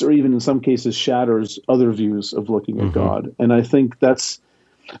critiques or even in some cases shatters other views of looking at God. And I think that's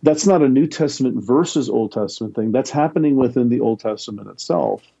That's not a New Testament versus Old Testament thing. That's happening within the Old Testament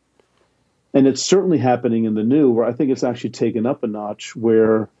itself. And it's certainly happening in the New, where I think it's actually taken up a notch,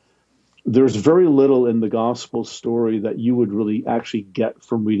 where there's very little in the gospel story that you would really actually get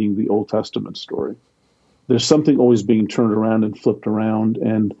from reading the Old Testament story. There's something always being turned around and flipped around.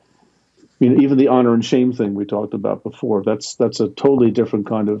 And even the honor and shame thing we talked about before, that's a totally different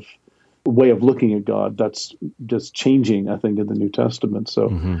kind of way of looking at God. That's just changing, I think, in the New Testament.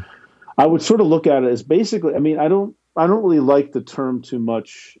 So I would sort of look at it as basically, I don't really like the term too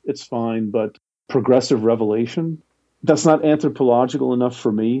much. It's fine, but progressive revelation, that's not anthropological enough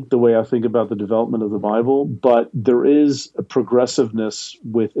for me, the way I think about the development of the Bible, but there is a progressiveness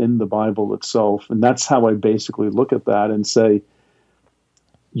within the Bible itself. And that's how I basically look at that and say,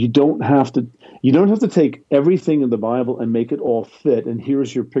 you don't have to take everything in the Bible and make it all fit. And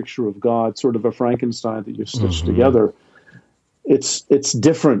here's your picture of God, sort of a Frankenstein that you stitched together. It's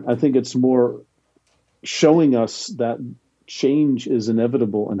different. I think it's more showing us that change is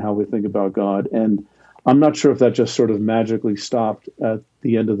inevitable in how we think about God. And I'm not sure if that just sort of magically stopped at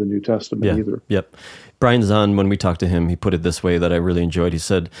the end of the New Testament either. Yep. Brian Zahn, when we talked to him, he put it this way that I really enjoyed. He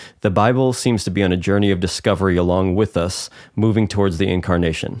said, the Bible seems to be on a journey of discovery along with us, moving towards the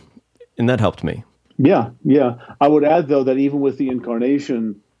incarnation. And that helped me. Yeah. I would add, though, that even with the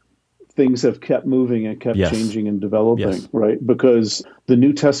incarnation, things have kept moving and kept changing and developing, right? Because the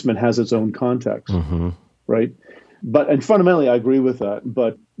New Testament has its own context, right? And fundamentally, I agree with that.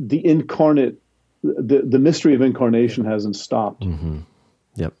 But the incarnate, the mystery of incarnation hasn't stopped.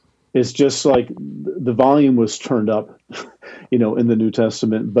 Yep. It's just like the volume was turned up, in the New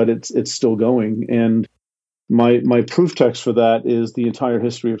Testament, but it's still going. And my proof text for that is the entire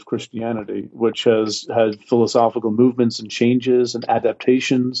history of Christianity, which has had philosophical movements and changes and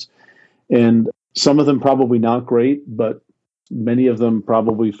adaptations. And some of them probably not great, but many of them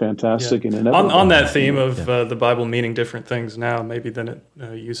probably fantastic and inevitable. On that theme of the Bible meaning different things now, maybe than it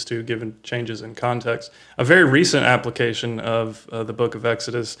used to, given changes in context, a very recent application of the book of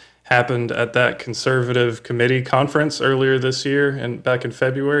Exodus happened at that conservative committee conference earlier this year, and back in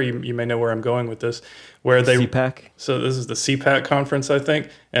February. You may know where I'm going with this. Where they CPAC? So this is the CPAC conference, I think,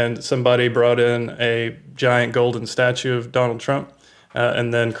 and somebody brought in a giant golden statue of Donald Trump,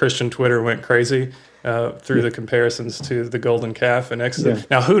 and then Christian Twitter went crazy through the comparisons to the golden calf and Exodus.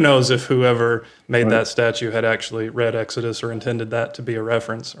 Now, who knows if whoever made that statue had actually read Exodus or intended that to be a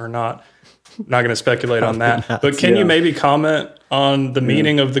reference or not. I'm not going to speculate on that. But can you maybe comment on the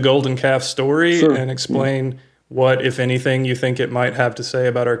meaning of the golden calf story and explain what, if anything, you think it might have to say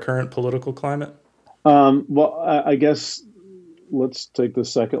about our current political climate? Well, I guess let's take the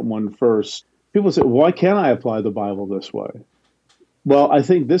second one first. People say, why can't I apply the Bible this way? Well, I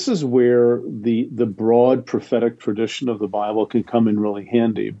think this is where the broad prophetic tradition of the Bible can come in really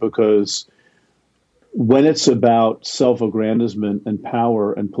handy, because when it's about self-aggrandizement and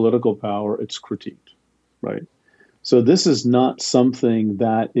power and political power, it's critiqued, right? So this is not something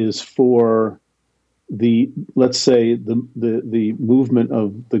that is for let's say, the movement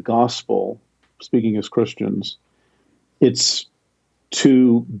of the gospel, speaking as Christians. It's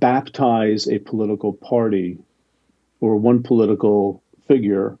to baptize a political party or one political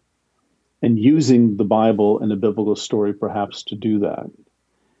figure, and using the Bible and a biblical story perhaps to do that.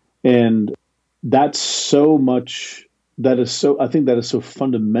 And that's so much, I think that is so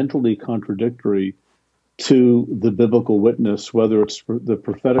fundamentally contradictory to the biblical witness, whether it's the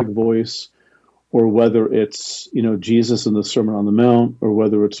prophetic voice or whether it's, Jesus in the Sermon on the Mount, or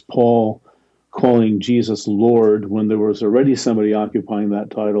whether it's Paul calling Jesus Lord when there was already somebody occupying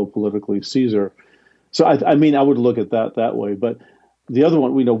that title, politically Caesar. So, I would look at that way. But the other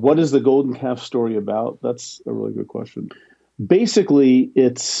one, what is the golden calf story about? That's a really good question. Basically,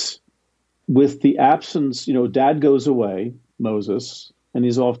 it's with the absence, Dad goes away, Moses, and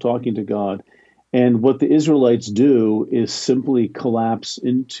he's off talking to God. And what the Israelites do is simply collapse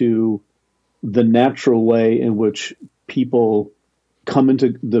into the natural way in which people come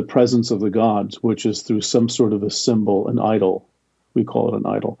into the presence of the gods, which is through some sort of a symbol, an idol. We call it an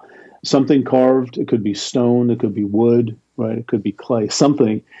idol. Something carved, it could be stone, it could be wood, right? It could be clay,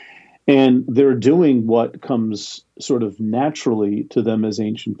 something. And they're doing what comes sort of naturally to them as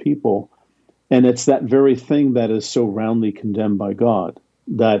ancient people. And it's that very thing that is so roundly condemned by God.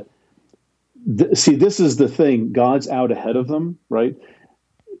 That, see, this is the thing. God's out ahead of them, right?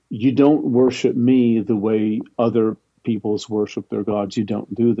 You don't worship me the way other peoples worship their gods. You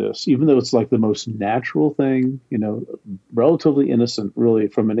don't do this, even though it's like the most natural thing, relatively innocent, really,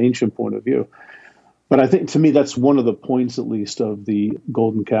 from an ancient point of view. But I think, to me, that's one of the points, at least, of the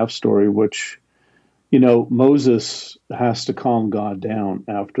golden calf story, which Moses has to calm God down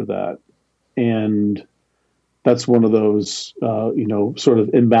after that. And that's one of those, sort of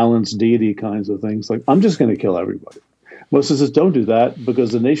imbalanced deity kinds of things. Like, I'm just going to kill everybody. Moses says, don't do that,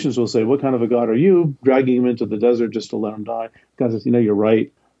 because the nations will say, what kind of a God are you, dragging him into the desert just to let him die? God says, you're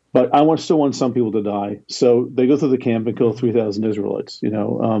right. But I still want some people to die. So they go through the camp and kill 3,000 Israelites.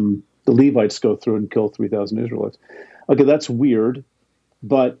 The Levites go through and kill 3,000 Israelites. Okay, that's weird.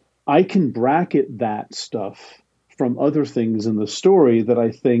 But I can bracket that stuff from other things in the story that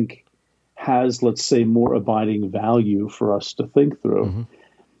I think has, let's say, more abiding value for us to think through. Mm-hmm.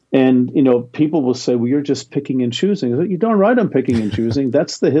 And, people will say, well, you're just picking and choosing. You're darn right I'm picking and choosing.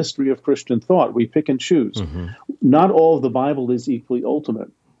 That's the history of Christian thought. We pick and choose. Mm-hmm. Not all of the Bible is equally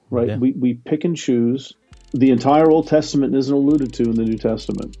ultimate, right? Yeah. We pick and choose. The entire Old Testament isn't alluded to in the New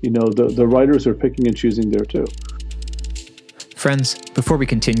Testament. The writers are picking and choosing there too. Friends, before we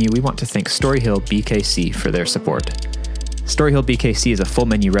continue, we want to thank Storyhill BKC for their support. Storyhill BKC is a full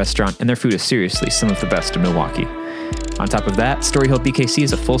menu restaurant, and their food is seriously some of the best in Milwaukee. On top of that, Storyhill BKC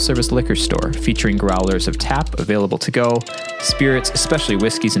is a full-service liquor store featuring growlers of tap available to go, spirits, especially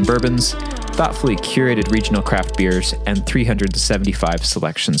whiskeys and bourbons, thoughtfully curated regional craft beers, and 375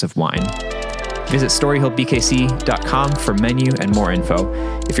 selections of wine. Visit StoryhillBKC.com for menu and more info.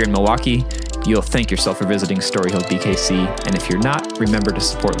 If you're in Milwaukee, you'll thank yourself for visiting Storyhill BKC, and if you're not, remember to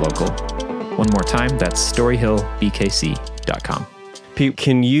support local. One more time, that's StoryhillBKC.com. Pete,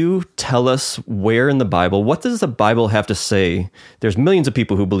 can you tell us where in the Bible, what does the Bible have to say? There's millions of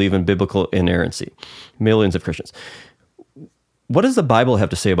people who believe in biblical inerrancy, millions of Christians. What does the Bible have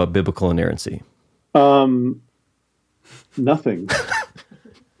to say about biblical inerrancy? Nothing.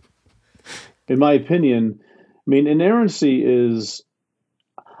 In my opinion, inerrancy is,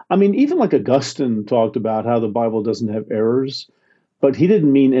 even like Augustine talked about how the Bible doesn't have errors, but he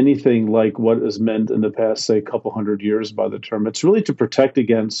didn't mean anything like what is meant in the past, say, couple hundred years by the term. It's really to protect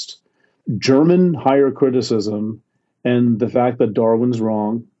against German higher criticism and the fact that Darwin's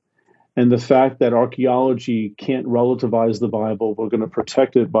wrong and the fact that archaeology can't relativize the Bible. We're going to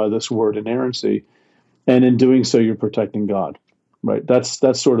protect it by this word inerrancy. And in doing so, you're protecting God, right? That's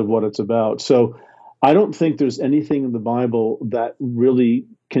sort of what it's about. So I don't think there's anything in the Bible that really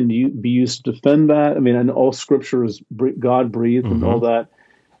can be used to defend that. And all scripture is God-breathed and all that.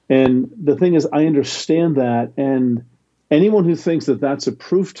 And the thing is, I understand that. And anyone who thinks that that's a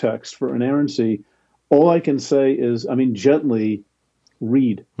proof text for inerrancy, all I can say is, gently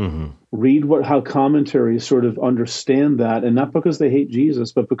read. Mm-hmm. Read how commentaries sort of understand that. And not because they hate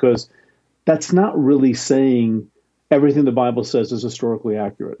Jesus, but because that's not really saying everything the Bible says is historically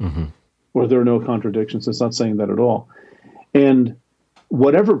accurate. Mm-hmm. Or there are no contradictions. It's not saying that at all. And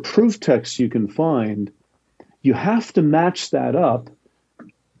whatever proof text you can find, you have to match that up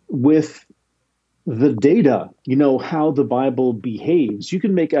with the data, how the Bible behaves. You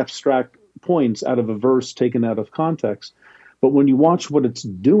can make abstract points out of a verse taken out of context, but when you watch what it's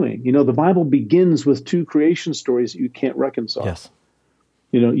doing, the Bible begins with two creation stories that you can't reconcile. Yes.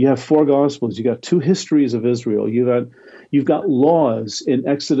 You have four Gospels, you got two histories of Israel, you've got laws in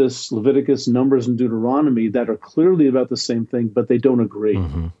Exodus, Leviticus, Numbers, and Deuteronomy that are clearly about the same thing, but they don't agree.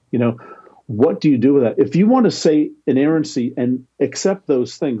 Mm-hmm. What do you do with that? If you want to say inerrancy and accept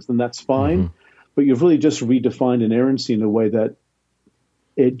those things, then that's fine. Mm-hmm. But you've really just redefined inerrancy in a way that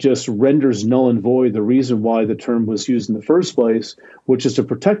it just renders null and void the reason why the term was used in the first place, which is to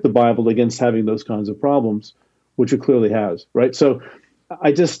protect the Bible against having those kinds of problems, which it clearly has, right? So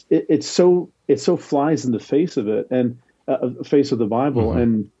it so flies in the face of it and face of the Bible.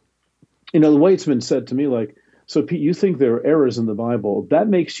 Mm-hmm. And, the way it's been said to me, like, so Pete, you think there are errors in the Bible, that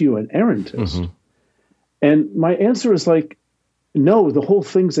makes you an errantist. Mm-hmm. And my answer is like, no, the whole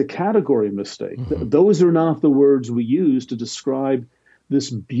thing's a category mistake. Mm-hmm. Those are not the words we use to describe this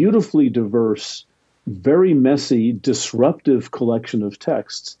beautifully diverse, very messy, disruptive collection of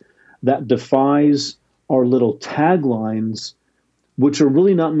texts that defies our little taglines, which are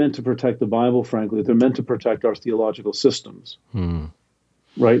really not meant to protect the Bible, frankly. They're meant to protect our theological systems,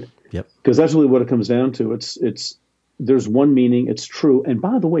 right? Yep. Because that's really what it comes down to. It's there's one meaning, it's true, and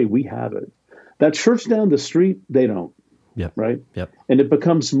by the way, we have it. That church down the street, they don't. Yep. Right? Yep. And it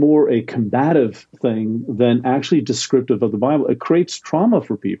becomes more a combative thing than actually descriptive of the Bible. It creates trauma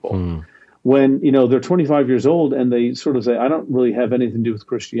for people. When, they're 25 years old and they sort of say, I don't really have anything to do with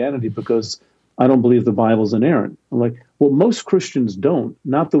Christianity because I don't believe the Bible's inerrant. I'm like, well, most Christians don't.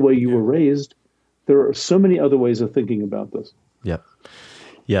 Not the way you were raised. There are so many other ways of thinking about this. Yep.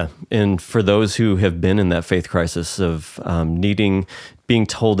 Yeah. And for those who have been in that faith crisis of being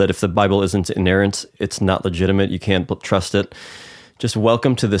told that if the Bible isn't inerrant, it's not legitimate, you can't trust it, just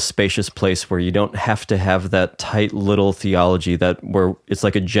welcome to this spacious place where you don't have to have that tight little theology where it's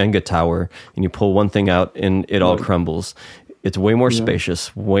like a Jenga tower and you pull one thing out and it all crumbles. It's way more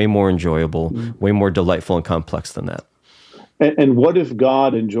spacious, way more enjoyable, way more delightful and complex than that. And what if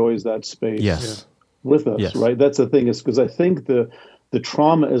God enjoys that space with us, right? That's the thing, is because I think the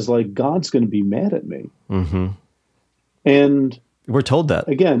trauma is like, God's going to be mad at me. Mm-hmm. And we're told that.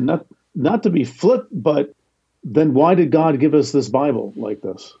 Again, not to be flip, but then why did God give us this Bible like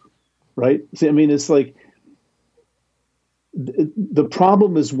this, right? See, I mean, it's like the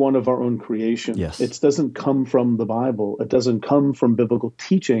problem is one of our own creation. Yes. It doesn't come from the Bible. It doesn't come from biblical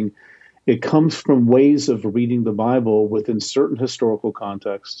teaching. It comes from ways of reading the Bible within certain historical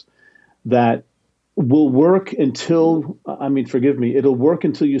contexts that will work until, forgive me, it'll work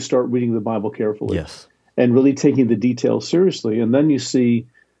until you start reading the Bible carefully. Yes. And really taking the details seriously. And then you see,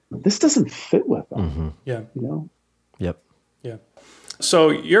 this doesn't fit with them. Mm-hmm. Yeah. You know? Yep. Yeah. So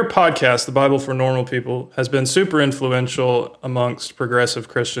your podcast, The Bible for Normal People, has been super influential amongst progressive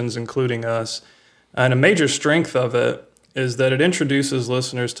Christians, including us. And a major strength of it is that it introduces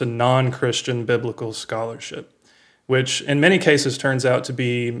listeners to non-Christian biblical scholarship, which in many cases turns out to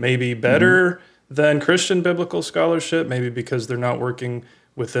be maybe better than Christian biblical scholarship, maybe because they're not working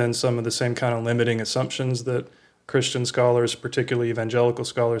within some of the same kind of limiting assumptions that Christian scholars, particularly evangelical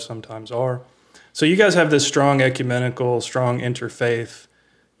scholars, sometimes are. So you guys have this strong ecumenical, strong interfaith,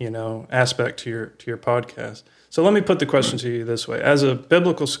 aspect to your podcast. So let me put the question to you this way. As a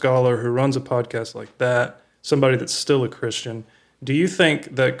biblical scholar who runs a podcast like that, somebody that's still a Christian, do you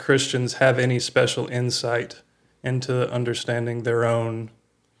think that Christians have any special insight into understanding their own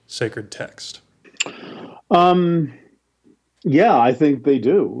sacred text? Yeah, I think they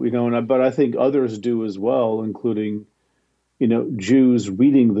do, but I think others do as well, including, Jews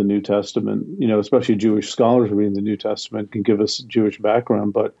reading the New Testament, especially Jewish scholars reading the New Testament can give us a Jewish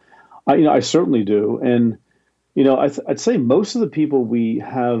background, but I certainly do. And, I'd say most of the people we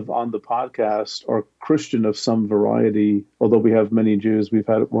have on the podcast are Christian of some variety, although we have many Jews. We've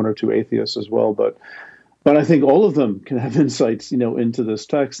had one or two atheists as well, but I think all of them can have insights, into this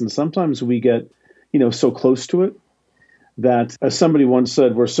text. And sometimes we get, so close to it that, as somebody once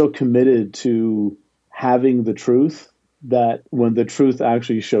said, we're so committed to having the truth that when the truth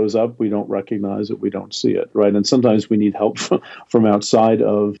actually shows up, we don't recognize it, we don't see it, right? And sometimes we need help from outside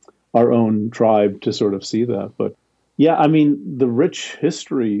of our own tribe to sort of see that. But yeah, the rich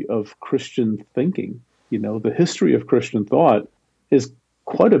history of Christian thinking, the history of Christian thought is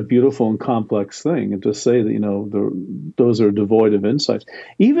quite a beautiful and complex thing. And to say that, those are devoid of insights,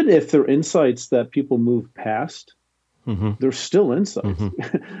 even if they're insights that people move past, they're still insights,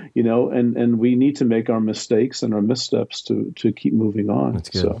 and we need to make our mistakes and our missteps to keep moving on. That's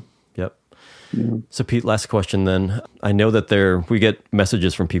good. So, yep. Yeah. So Pete, last question then. I know that we get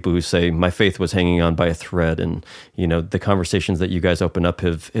messages from people who say, my faith was hanging on by a thread, and, the conversations that you guys open up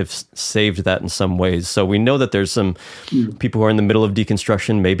have saved that in some ways. So we know that there's some people who are in the middle of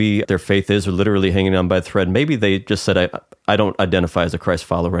deconstruction. Maybe their faith is literally hanging on by a thread. Maybe they just said, I don't identify as a Christ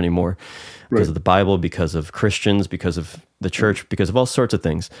follower anymore. Because of the Bible, because of Christians, because of the church, because of all sorts of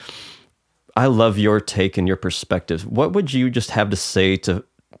things. I love your take and your perspective. What would you just have to say to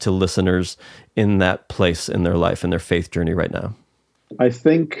listeners in that place in their life, in their faith journey right now? I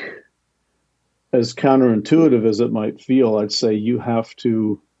think, as counterintuitive as it might feel, I'd say you have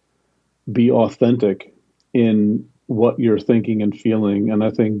to be authentic in what you're thinking and feeling. And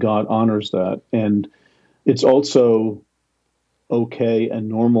I think God honors that. And it's also okay and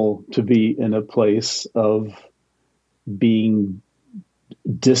normal to be in a place of being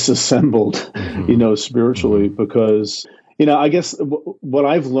disassembled, spiritually, because, I guess what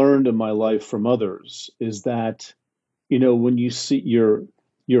I've learned in my life from others is that, when you see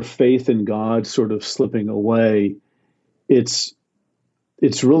your faith in God sort of slipping away, it's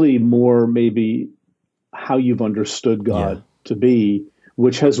really more maybe how you've understood God to be,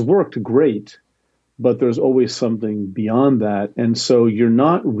 which has worked great. But there's always something beyond that. And so you're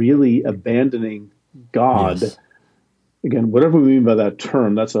not really abandoning God. Yes. Again, whatever we mean by that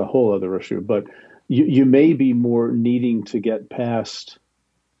term, that's a whole other issue. But you may be more needing to get past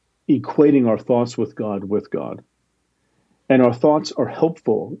equating our thoughts with God. And our thoughts are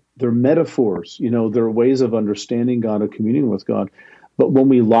helpful. They're metaphors. They're ways of understanding God, of communing with God. But when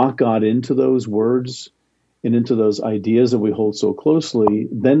we lock God into those words and into those ideas that we hold so closely,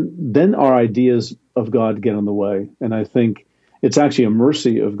 then our ideas of God get in the way. And I think it's actually a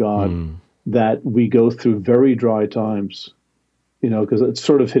mercy of God that we go through very dry times, because it's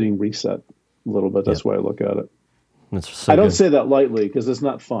sort of hitting reset a little bit. That's why I look at it. I don't say that lightly because it's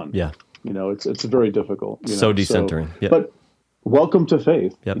not fun. Yeah. It's very difficult. So decentering. But welcome to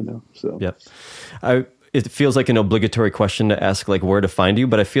faith. Yep. So. Yep. It feels like an obligatory question to ask, like, where to find you.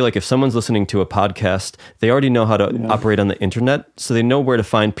 But I feel like if someone's listening to a podcast, they already know how to operate on the internet. So they know where to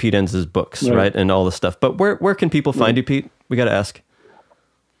find Pete Enns' books, right? And all this stuff. But where can people find you, Pete? We got to ask.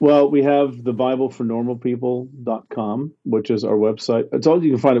 Well, we have thebiblefornormalpeople.com, which is our website. It's all,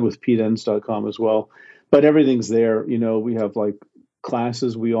 you can find it with PeteEnns.com as well. But everything's there. We have like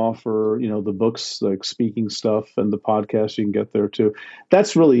classes we offer, the books, like speaking stuff, and the podcast you can get there too.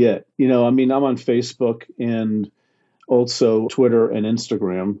 That's really it. I'm on Facebook and also Twitter and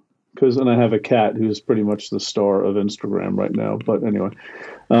Instagram and I have a cat who's pretty much the star of Instagram right now. But anyway,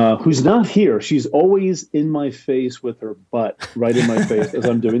 who's not here. She's always in my face with her butt right in my face as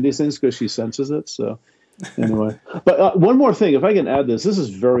I'm doing these things because she senses it. So anyway, but one more thing, if I can add this is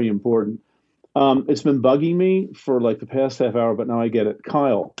very important. It's been bugging me for like the past half hour, but now I get it.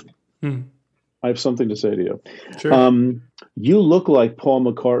 Kyle, I have something to say to you. Sure. You look like Paul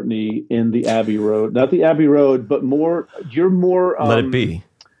McCartney in the Abbey Road. Not the Abbey Road, but you're more... Let It Be.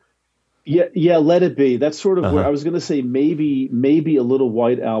 Yeah, Let It Be. That's sort of where I was going to say maybe a little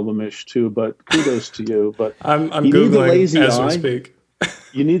White Album-ish too, but kudos to you. But I'm Googling as we speak.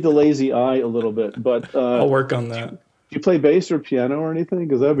 You need the lazy eye a little bit, but... I'll work on that. Do you play bass or piano or anything?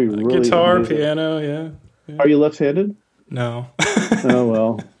 Because that'd be really guitar, amazing. piano, yeah. Are you left-handed? No. Oh,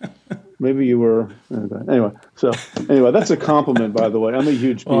 well. Maybe you were. Anyway, that's a compliment, by the way. I'm a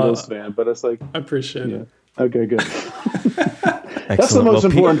huge Beatles fan, but it's like... I appreciate it. Okay, good. That's the most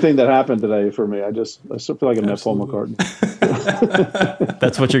important thing that happened today for me. I feel like I met Paul McCartney.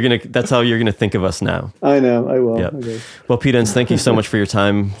 That's how you're gonna think of us now. I know. I will. Yep. Okay. Well, Pete Enns, thank you so much for your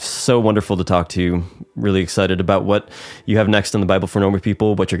time. So wonderful to talk to you. Really excited about what you have next in the Bible for Normal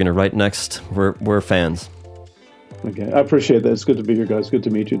People. What you're gonna write next. We're fans. Okay, I appreciate that. It's good to be here, guys. Good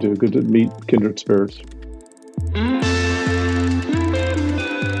to meet you too. Good to meet kindred spirits.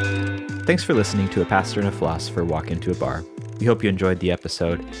 Thanks for listening to A Pastor and a Philosopher Walk Into a Bar. We hope you enjoyed the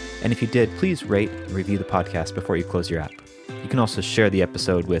episode, and if you did, please rate and review the podcast before you close your app. You can also share the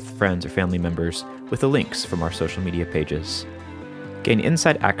episode with friends or family members with the links from our social media pages. Gain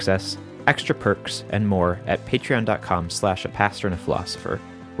inside access, extra perks, and more at patreon.com/apastorandafilosopher.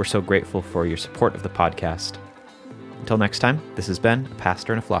 We're so grateful for your support of the podcast. Until next time, this has been A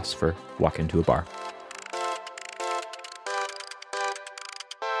Pastor and a Philosopher Walk Into a Bar.